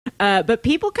But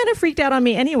people kind of freaked out on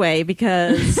me anyway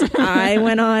because I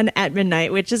went on at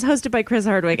midnight, which is hosted by Chris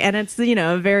Hardwick, and it's, you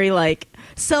know, a very like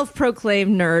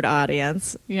self-proclaimed nerd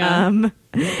audience. Yeah.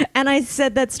 And I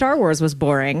said that Star Wars was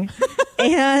boring,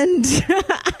 and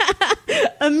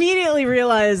immediately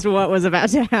realized what was about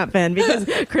to happen because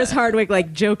Chris Hardwick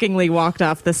like jokingly walked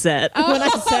off the set when I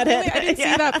said it. I didn't see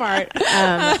that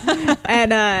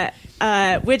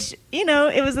part. Which, you know,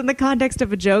 it was in the context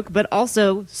of a joke, but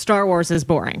also Star Wars is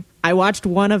boring. I watched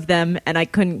one of them and I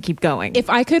couldn't keep going. If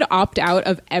I could opt out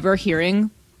of ever hearing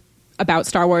about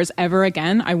Star Wars ever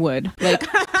again, I would. Like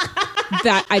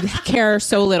that, I care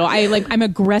so little. I'm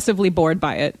aggressively bored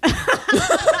by it.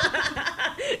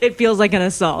 It feels like an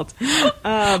assault.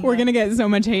 We're gonna get so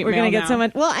much hate. We're mail gonna get now. so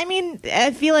much. Well, I mean,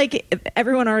 I feel like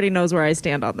everyone already knows where I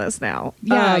stand on this now.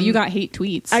 Yeah, you got hate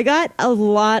tweets. I got a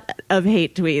lot of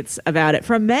hate tweets about it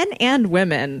from men and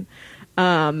women.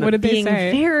 What did they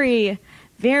say? Very,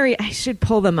 very. I should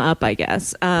pull them up, I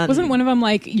guess. Wasn't one of them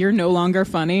like, "You're no longer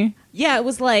funny"? Yeah, it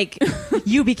was like,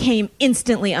 you became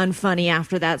instantly unfunny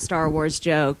after that Star Wars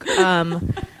joke.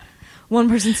 One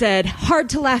person said, hard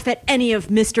to laugh at any of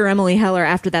Mr. Emily Heller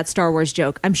after that Star Wars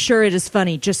joke. I'm sure it is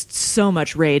funny, just so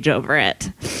much rage over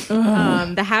it.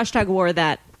 The hashtag war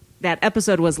that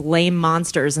episode was lame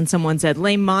monsters, and someone said,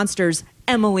 lame monsters,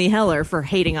 Emily Heller for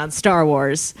hating on Star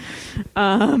Wars.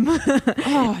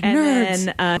 Nerds.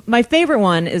 And then my favorite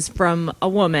one is from a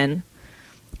woman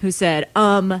who said,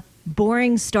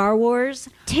 boring Star Wars?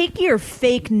 Take your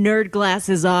fake nerd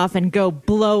glasses off and go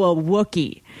blow a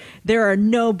Wookiee. There are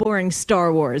no boring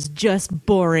Star Wars, just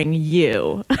boring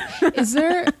you. Is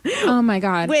there? Oh my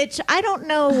God. Which I don't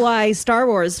know why Star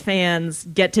Wars fans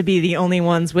get to be the only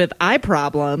ones with eye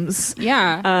problems.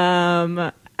 Yeah.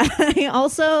 I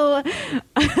also,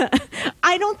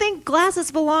 I don't think glasses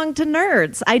belong to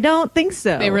nerds. I don't think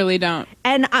so. They really don't.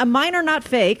 And mine are not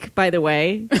fake, by the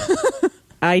way.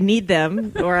 I need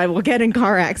them or I will get in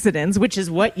car accidents, which is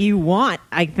what you want,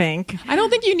 I think. I don't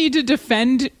think you need to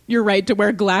defend your right to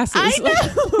wear glasses. I know.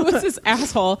 Like, who's this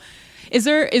asshole? Is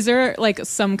there like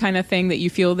some kind of thing that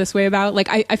you feel this way about? Like,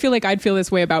 I feel like I'd feel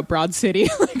this way about Broad City.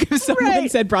 Like if someone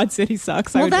said Broad City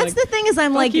sucks, I would that's the thing is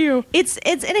I'm like, you. It's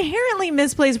inherently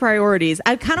misplaced priorities.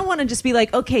 I kind of want to just be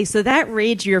like, okay, so that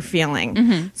rage you're feeling.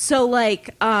 Mm-hmm. So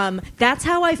like, that's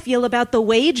how I feel about the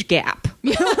wage gap.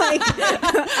 Like,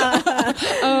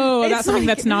 that's something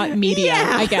that's not media.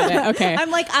 Yeah. I get it. Okay.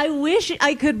 I'm like, I wish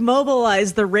I could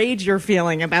mobilize the rage you're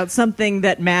feeling about something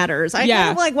that matters. I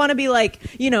kind of like want to be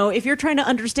like, you know, if you're trying to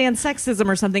understand sexism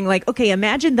or something, like, okay,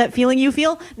 imagine that feeling you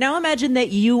feel. Now imagine that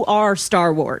you are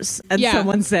Star Wars and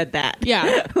someone said that.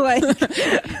 Yeah. Like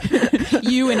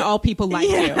you and all people like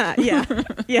you.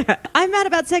 Yeah. I'm mad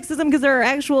about sexism because there are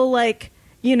actual, like,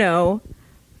 you know,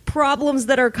 problems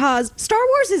that are caused. Star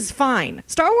Wars is fine.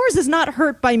 Star Wars is not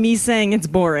hurt by me saying it's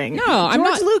boring. No, I'm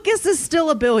not. George Lucas is still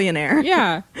a billionaire.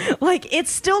 Yeah. Like, it's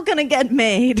still gonna get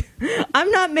made. I'm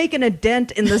not making a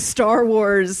dent in the Star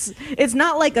Wars. It's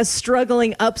not like a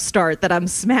struggling upstart that I'm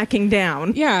smacking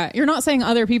down. Yeah, you're not saying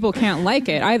other people can't like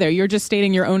it either. You're just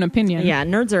stating your own opinion. Yeah,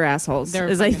 nerds are assholes. They're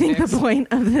is I think dicks. the point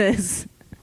of this.